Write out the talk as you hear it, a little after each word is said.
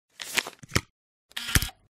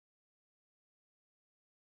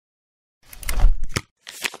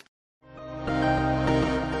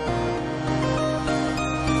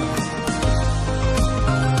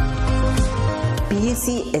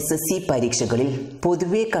PSC SSC പരീക്ഷകളിൽ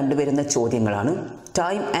പൊതുവെ കണ്ടുവരുന്ന ചോദ്യങ്ങളാണ്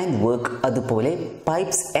ടൈം ആൻഡ് വർക്ക്, അതുപോലെ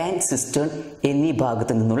പൈപ്സ് ആൻഡ് സിസ്റ്റേൺ എന്നീ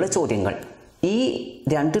ഭാഗത്തു നിന്നുള്ള ചോദ്യങ്ങൾ. ഈ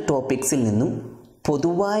രണ്ട് ടോപ്പിക്സിൽ നിന്നും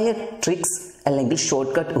പൊതുവായ ട്രിക്സ് അല്ലെങ്കിൽ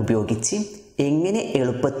ഷോർട്ട് കട്ട് ഉപയോഗിച്ച് എങ്ങനെ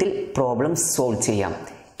എളുപ്പത്തിൽ പ്രോബ്ലം സോൾവ് ചെയ്യാം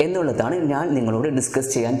എന്നുള്ളതാണ് ഞാൻ നിങ്ങളോട്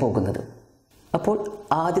ഡിസ്കസ് ചെയ്യാൻ പോകുന്നത്. അപ്പോൾ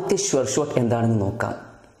ആദ്യത്തെ ഷുവർ ഷോട്ട് എന്താണെന്ന് നോക്കാം.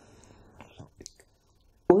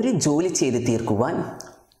 ഒരു ജോലി ചെയ്ത് തീർക്കുവാൻ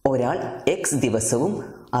ഒരാൾ X ദിവസവും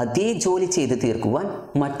അതേ ജോലി ചെയ്ത് തീർക്കുവാൻ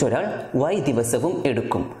മറ്റൊരാൾ Y ദിവസവും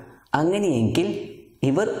എടുക്കും. അങ്ങനെയെങ്കിൽ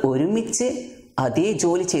ഇവർ ഒരുമിച്ച് അതേ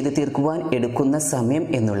ജോലി ചെയ്ത് തീർക്കുവാൻ എടുക്കുന്ന സമയം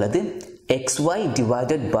എന്നുള്ളത് XY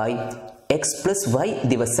divided by X plus Y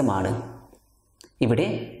ദിവസമാണ്. ഇവിടെ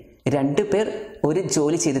രണ്ടുപേർ ഒരു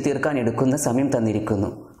ജോലി ചെയ്ത് തീർക്കാൻ എടുക്കുന്ന സമയം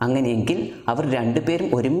തന്നിരിക്കുന്നു. അങ്ങനെയെങ്കിൽ അവർ രണ്ടുപേരും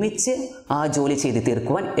ഒരുമിച്ച് ആ ജോലി ചെയ്ത്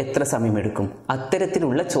തീർക്കുവാൻ എത്ര സമയമെടുക്കും?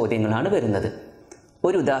 അത്തരത്തിലുള്ള ചോദ്യങ്ങളാണ് വരുന്നത്.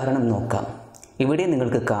 ഒരു ഉദാഹരണം നോക്കാം. ഇവിടെ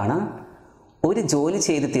നിങ്ങൾക്ക് കാണാം, ഒരു ജോലി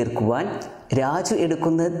ചെയ്ത് തീർക്കുവാൻ രാജു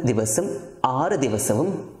എടുക്കുന്ന ദിവസം 6 ദിവസവും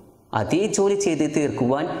അതേ ജോലി ചെയ്ത്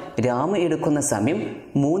തീർക്കുവാൻ രാമു എടുക്കുന്ന സമയം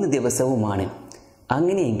 3 ദിവസവുമാണ്.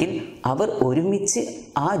 അങ്ങനെയെങ്കിൽ അവർ ഒരുമിച്ച്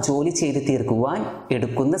ആ ജോലി ചെയ്ത് തീർക്കുവാൻ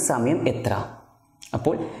എടുക്കുന്ന സമയം എത്ര?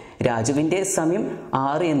 അപ്പോൾ രാജുവിൻ്റെ സമയം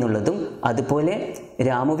 6 എന്നുള്ളതും അതുപോലെ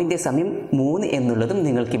രാമുവിൻ്റെ സമയം 3 എന്നുള്ളതും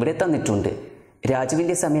നിങ്ങൾക്കിവിടെ തന്നിട്ടുണ്ട്.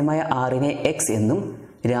 രാജുവിൻ്റെ സമയമായ 6-നെ X എന്നും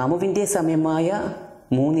രാമുവിൻ്റെ സമയമായ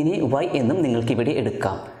 3-നെ Y എന്നും നിങ്ങൾക്കിവിടെ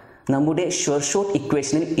എടുക്കാം. നമ്മുടെ ഷുവർ ഷോട്ട്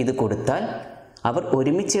ഇക്വേഷനിൽ ഇത് കൊടുത്താൽ അവർ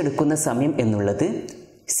ഒരുമിച്ച് എടുക്കുന്ന സമയം എന്നുള്ളത്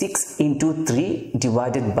 6 × 3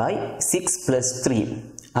 ഡിവൈഡഡ് ബൈ 6 പ്ലസ് 3,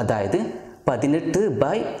 അതായത്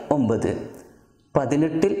 18/9.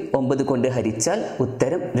 18-ൽ 9 കൊണ്ട് ഹരിച്ചാൽ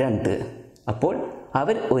ഉത്തരം 2. അപ്പോൾ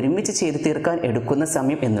അവർ ഒരുമിച്ച് ചെയ്ത് തീർക്കാൻ എടുക്കുന്ന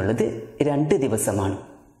സമയം എന്നുള്ളത് 2 ദിവസമാണ്.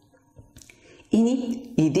 ഇനി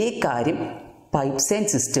ഇതേ കാര്യം പൈപ്സ്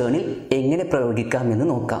ആൻഡ് സിസ്റ്റേണിൽ എങ്ങനെ പ്രയോഗിക്കാമെന്ന്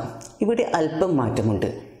നോക്കാം. ഇവിടെ അല്പം മാറ്റമുണ്ട്.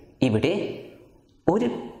 ഇവിടെ ഒരു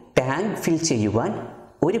ടാങ്ക് ഫിൽ ചെയ്യുവാൻ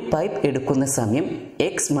ഒരു പൈപ്പ് എടുക്കുന്ന സമയം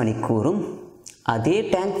X മണിക്കൂറും അതേ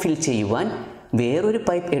ടാങ്ക് ഫിൽ ചെയ്യുവാൻ വേറൊരു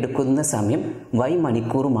പൈപ്പ് എടുക്കുന്ന സമയം Y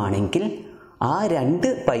മണിക്കൂറുമാണെങ്കിൽ ആ രണ്ട്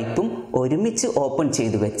പൈപ്പും ഒരുമിച്ച് ഓപ്പൺ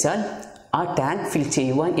ചെയ്തു വെച്ചാൽ ആ ടാങ്ക് ഫിൽ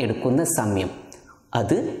ചെയ്യുവാൻ എടുക്കുന്ന സമയം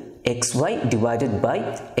അത് XY divided by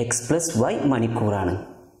X plus Y മണിക്കൂറാണ്.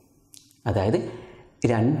 അതായത്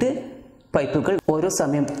രണ്ട് പൈപ്പുകൾ ഓരോ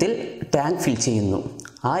സമയത്തിൽ ടാങ്ക് ഫിൽ ചെയ്യുന്നു.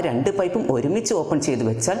 ആ രണ്ട് പൈപ്പും ഒരുമിച്ച് ഓപ്പൺ ചെയ്തു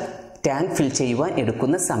വെച്ചാൽ ടാങ്ക് ഫിൽ ചെയ്യുവാൻ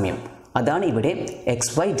എടുക്കുന്ന സമയം അതാണ് ഇവിടെ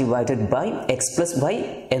XY divided by X plus Y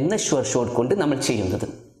എന്ന ഷുവർ ഷോട്ട് കൊണ്ട് നമ്മൾ ചെയ്യുന്നത്.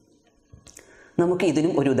 നമുക്ക്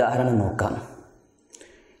ഇതിനും ഒരു ഉദാഹരണം നോക്കാം.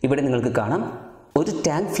 ഇവിടെ നിങ്ങൾക്ക് കാണാം, ഒരു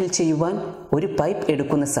ടാങ്ക് ഫിൽ ചെയ്യുവാൻ ഒരു പൈപ്പ്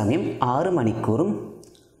എടുക്കുന്ന സമയം 6 മണിക്കൂറും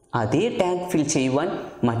അതേ ടാങ്ക് ഫിൽ ചെയ്യുവാൻ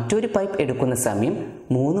മറ്റൊരു പൈപ്പ് എടുക്കുന്ന സമയം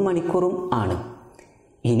 3 മണിക്കൂറും ആണ്.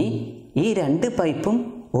 ഇനി ഈ രണ്ട് പൈപ്പും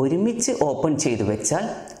ഒരുമിച്ച് ഓപ്പൺ ചെയ്തു വെച്ചാൽ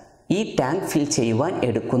ഈ ടാങ്ക് ഫിൽ ചെയ്യുവാൻ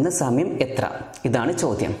എടുക്കുന്ന സമയം എത്ര? ഇതാണ്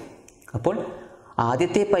ചോദ്യം. അപ്പോൾ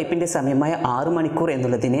ആദ്യത്തെ പൈപ്പിൻ്റെ സമയമായ 6 മണിക്കൂർ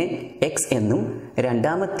എന്നുള്ളതിനെ X എന്നും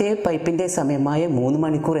രണ്ടാമത്തെ പൈപ്പിൻ്റെ സമയമായ 3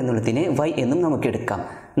 മണിക്കൂർ എന്നുള്ളതിനെ Y എന്നും നമുക്ക് എടുക്കാം.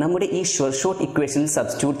 നമ്മുടെ ഈ ഷുവർ ഷോട്ട് ഇക്വേഷനിൽ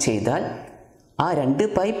സബ്സ്റ്റിറ്റ്യൂട്ട് ചെയ്താൽ ആ രണ്ട്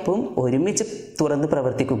പൈപ്പും ഒരുമിച്ച് തുറന്ന്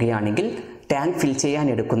പ്രവർത്തിക്കുകയാണെങ്കിൽ ടാങ്ക് ഫിൽ ചെയ്യാൻ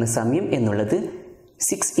എടുക്കുന്ന സമയം എന്നുള്ളത്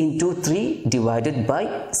 6 × 3 divided by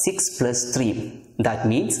 6 plus 3, that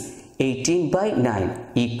means 18/9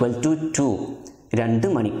 equal to 2, 2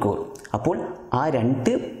 മണിക്കൂർ. അപ്പോൾ ആ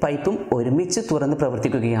രണ്ട് പൈപ്പും ഒരുമിച്ച് തുറന്ന്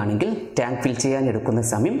പ്രവർത്തിക്കുകയാണെങ്കിൽ ടാങ്ക് ഫിൽ ചെയ്യാൻ എടുക്കുന്ന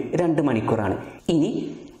സമയം 2 മണിക്കൂറാണ്. ഇനി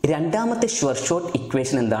രണ്ടാമത്തെ ഷുവർ ഷോട്ട്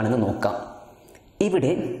ഇക്വേഷൻ എന്താണെന്ന് നോക്കാം.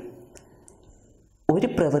 ഇവിടെ ഒരു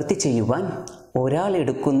പ്രവൃത്തി ചെയ്യുവാൻ ഒരാൾ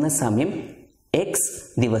എടുക്കുന്ന സമയം X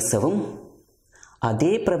ദിവസവും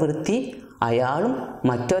അതേ പ്രവൃത്തി അയാളും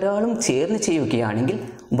മറ്റൊരാളും ചേർന്ന് ചെയ്യുകയാണെങ്കിൽ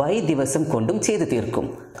Y ദിവസം കൊണ്ടും ചെയ്തു തീർക്കും.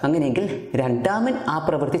 അങ്ങനെയെങ്കിൽ രണ്ടാമൻ ആ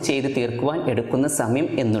പ്രവൃത്തി ചെയ്ത് തീർക്കുവാൻ എടുക്കുന്ന സമയം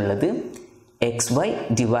എന്നുള്ളത് XY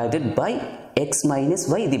divided by X minus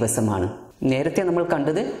Y ദിവസമാണ്. നേരത്തെ നമ്മൾ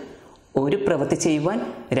കണ്ടത് ഒരു പ്രവൃത്തി ചെയ്യുവാൻ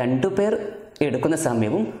 2 പേർ എടുക്കുന്ന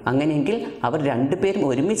സമയവും അങ്ങനെയെങ്കിൽ അവർ രണ്ടുപേരും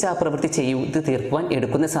ഒരുമിച്ച് ആ പ്രവൃത്തി ചെയ്ത് തീർക്കുവാൻ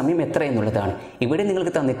എടുക്കുന്ന സമയം എത്ര എന്നുള്ളതാണ്. ഇവിടെ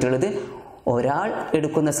നിങ്ങൾക്ക് തന്നിട്ടുള്ളത് ഒരാൾ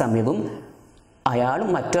എടുക്കുന്ന സമയവും അയാളും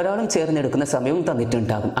മറ്റൊരാളും ചേർന്നെടുക്കുന്ന സമയവും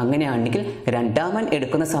തന്നിട്ടുണ്ടാകും. അങ്ങനെയാണെങ്കിൽ രണ്ടാമൻ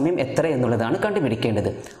എടുക്കുന്ന സമയം എത്ര എന്നുള്ളതാണ് കണ്ടുപിടിക്കേണ്ടത്.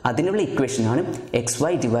 അതിനുള്ള ഇക്വേഷനാണ്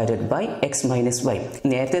XY divided by X minus Y.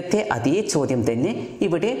 നേരത്തെ അതേ ചോദ്യം തന്നെ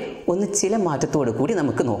ഇവിടെ ഒന്ന് ചില മാറ്റത്തോടു കൂടി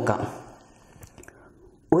നമുക്ക് നോക്കാം.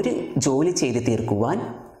 ഒരു ജോലി ചെയ്ത് തീർക്കുവാൻ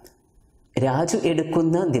രാജു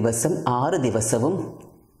എടുക്കുന്ന ദിവസം 6 ദിവസവും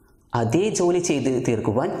അതേ ജോലി ചെയ്ത്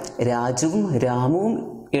തീർക്കുവാൻ രാജുവും രാമുവും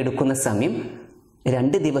എടുക്കുന്ന സമയം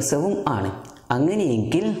 2 ദിവസവും ആണ്.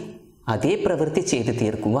 അങ്ങനെയെങ്കിൽ അതേ പ്രവൃത്തി ചെയ്ത്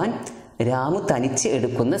തീർക്കുവാൻ രാമു തനിച്ച്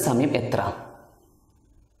എടുക്കുന്ന സമയം എത്ര?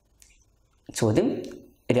 ചോദ്യം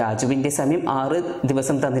രാജുവിൻ്റെ സമയം 6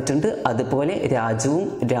 ദിവസം തന്നിട്ടുണ്ട്, അതുപോലെ രാജുവും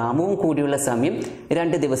രാമുവും കൂടിയുള്ള സമയം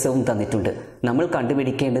 2 ദിവസവും തന്നിട്ടുണ്ട്. നമ്മൾ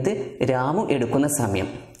കണ്ടുപിടിക്കേണ്ടത് രാമു എടുക്കുന്ന സമയം.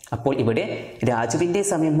 അപ്പോൾ ഇവിടെ രാജുവിൻ്റെ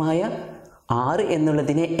സമയമായ 6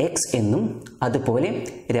 എന്നുള്ളതിനെ x എന്നും അതുപോലെ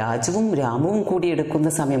രാജുവും രാമുവും കൂടി എടുക്കുന്ന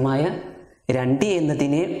സമയമായ 2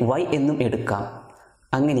 എന്നതിനെ y എന്നും എടുക്കാം.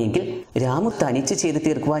 അങ്ങനെയെങ്കിൽ രാമു തനിച്ച് ചെയ്ത്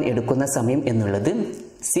തീർക്കുവാൻ എടുക്കുന്ന സമയം എന്നുള്ളത്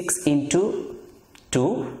 6 into 2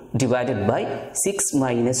 divided by 6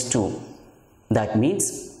 minus 2. That means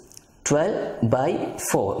 12 by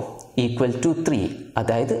 4 equal to 3.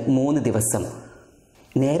 അതായത് 3 ദിവസം.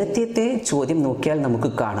 നേരത്തെ ചോദ്യം നോക്കിയാൽ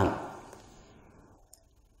നമുക്ക് കാണാം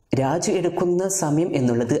രാജു എടുക്കുന്ന സമയം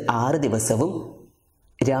എന്നുള്ളത് 6 ദിവസവും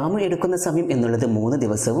രാമു എടുക്കുന്ന സമയം എന്നുള്ളത് 3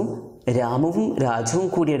 ദിവസവും രാമുവും രാജുവും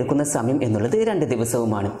കൂടി എടുക്കുന്ന സമയം എന്നുള്ളത് 2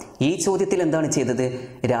 ദിവസവുമാണ്. ഈ ചോദ്യത്തിൽ എന്താണ് ചെയ്തത്?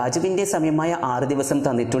 രാജുവിൻ്റെ സമയമായ 6 ദിവസം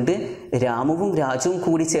തന്നിട്ടുണ്ട്, രാമുവും രാജുവും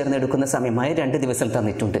കൂടി ചേർന്ന് എടുക്കുന്ന സമയമായ 2 ദിവസം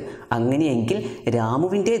തന്നിട്ടുണ്ട്. അങ്ങനെയെങ്കിൽ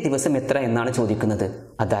രാമുവിൻ്റെ ദിവസം എത്ര എന്നാണ് ചോദിക്കുന്നത്,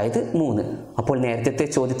 അതായത് 3. അപ്പോൾ നേരത്തെ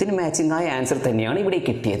ചോദ്യത്തിന് മാച്ചിങ് ആയ ആൻസർ തന്നെയാണ് ഇവിടെ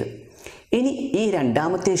കിട്ടിയത്. ഇനി ഈ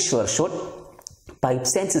രണ്ടാമത്തെ ഷുവർ ഷോട്ട്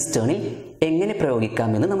പൈപ്സ് ആൻഡ് സിസ്റ്റേണിൽ എങ്ങനെ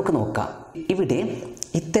പ്രയോഗിക്കാമെന്ന് നമുക്ക് നോക്കാം. ഇവിടെ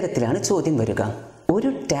ഇത്തരത്തിലാണ് ചോദ്യം വരിക. ഒരു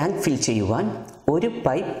ടാങ്ക് ഫിൽ ചെയ്യുവാൻ ഒരു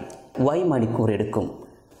പൈപ്പ് y മണിക്കൂർ എടുക്കും.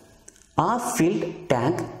 ആ ഫിൽഡ്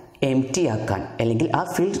ടാങ്ക് എംറ്റി ആക്കാൻ അല്ലെങ്കിൽ ആ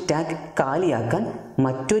ഫിൽഡ് ടാങ്ക് കാലിയാക്കാൻ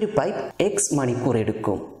മറ്റൊരു പൈപ്പ് x മണിക്കൂർ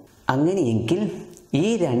എടുക്കും. അങ്ങനെയെങ്കിൽ ഈ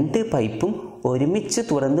 2 പൈപ്പും ഒരുമിച്ച്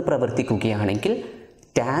തുറന്ന് പ്രവർത്തിക്കുകയാണെങ്കിൽ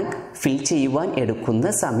ടാങ്ക് ഫിൽ ചെയ്യുവാൻ എടുക്കുന്ന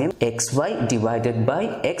സമയം xy divided by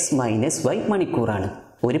x minus y മണിക്കൂറാണ്.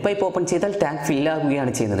 ഒരു പൈപ്പ് ഓപ്പൺ ചെയ്താൽ ടാങ്ക് ഫിൽ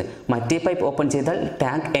ആകുകയാണ് ചെയ്യുന്നത്, മറ്റേ പൈപ്പ് ഓപ്പൺ ചെയ്താൽ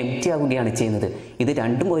ടാങ്ക് എംറ്റി ആകുകയാണ് ചെയ്യുന്നത്. ഇത്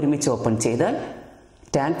രണ്ടും ഒരുമിച്ച് ഓപ്പൺ ചെയ്താൽ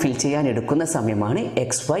ടാങ്ക് ഫിൽ ചെയ്യാൻ എടുക്കുന്ന സമയമാണ്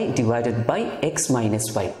xy divided by x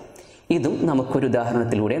minus y. ഇതും നമുക്കൊരു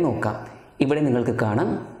ഉദാഹരണത്തിലൂടെ നോക്കാം. ഇവിടെ നിങ്ങൾക്ക്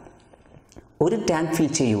കാണാം ഒരു ടാങ്ക്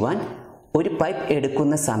ഫിൽ ചെയ്യുവാൻ ഒരു പൈപ്പ്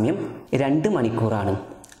എടുക്കുന്ന സമയം 2 മണിക്കൂറാണ്.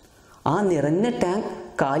 ആ നിറഞ്ഞ ടാങ്ക്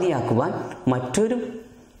കാലിയാക്കുവാൻ മറ്റൊരു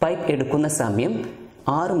പൈപ്പ് എടുക്കുന്ന സമയം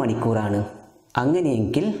 6 മണിക്കൂറാണ്.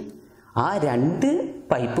 അങ്ങനെയെങ്കിൽ ആ 2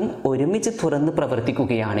 പൈപ്പും ഒരുമിച്ച് തുറന്ന്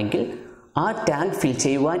പ്രവർത്തിക്കുകയാണെങ്കിൽ ആ ടാങ്ക് ഫിൽ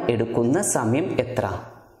ചെയ്യുവാൻ എടുക്കുന്ന സമയം എത്ര?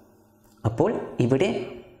 അപ്പോൾ ഇവിടെ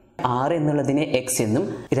 6 എന്നുള്ളതിനെ x എന്നും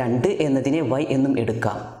 2 എന്നതിനെ y എന്നും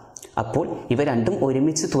എടുക്കാം. അപ്പോൾ ഇവ രണ്ടും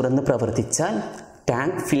ഒരുമിച്ച് തുറന്ന് പ്രവർത്തിച്ചാൽ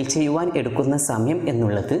ടാങ്ക് ഫിൽ ചെയ്യുവാൻ എടുക്കുന്ന സമയം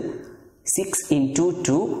എന്നുള്ളത് 6 into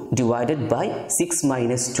 2 divided by 6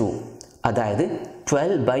 minus 2, അതായത്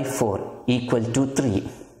 12 by 4 equal to 3.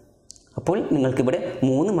 അപ്പോൾ നിങ്ങൾക്കിവിടെ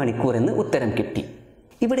 3 മണിക്കൂർ എന്ന് ഉത്തരം കിട്ടി.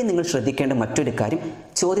 ഇവിടെ നിങ്ങൾ ശ്രദ്ധിക്കേണ്ട മറ്റൊരു കാര്യം,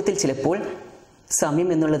 ചോദ്യത്തിൽ ചിലപ്പോൾ സമയം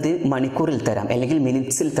എന്നുള്ളത് മണിക്കൂറിൽ തരാം, അല്ലെങ്കിൽ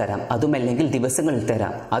മിനിറ്റ്സിൽ തരാം, അതുമല്ലെങ്കിൽ ദിവസങ്ങളിൽ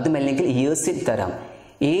തരാം, അതുമല്ലെങ്കിൽ ഇയേഴ്സിൽ തരാം.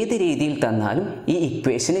 ഏത് രീതിയിൽ തന്നാലും ഈ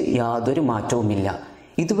ഇക്വേഷന് യാതൊരു മാറ്റവുമില്ല.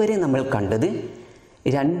 ഇതുവരെ നമ്മൾ കണ്ടത്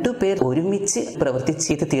 2 പേർ ഒരുമിച്ച്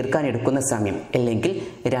പ്രവർത്തിച്ച് തീർക്കാൻ എടുക്കുന്ന സമയം, അല്ലെങ്കിൽ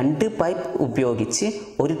 2 പൈപ്പ് ഉപയോഗിച്ച്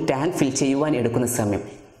ഒരു ടാങ്ക് ഫിൽ ചെയ്യുവാൻ എടുക്കുന്ന സമയം,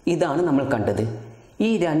 ഇതാണ് നമ്മൾ കണ്ടത്. ഈ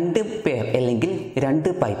 2 പേർ അല്ലെങ്കിൽ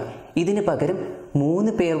 2 പൈപ്പ്, ഇതിന് പകരം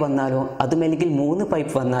 3 പേർ വന്നാലോ അതുമല്ലെങ്കിൽ 3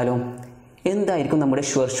 പൈപ്പ് വന്നാലോ എന്തായിരിക്കും നമ്മുടെ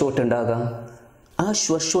ഷുവർ ഷോട്ട് ഉണ്ടാകുക? ആ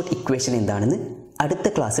ഷുവർ ഷോട്ട് ഇക്വേഷൻ എന്താണെന്ന് അടുത്ത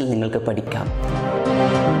ക്ലാസ്സിൽ നിങ്ങൾക്ക് പഠിക്കാം.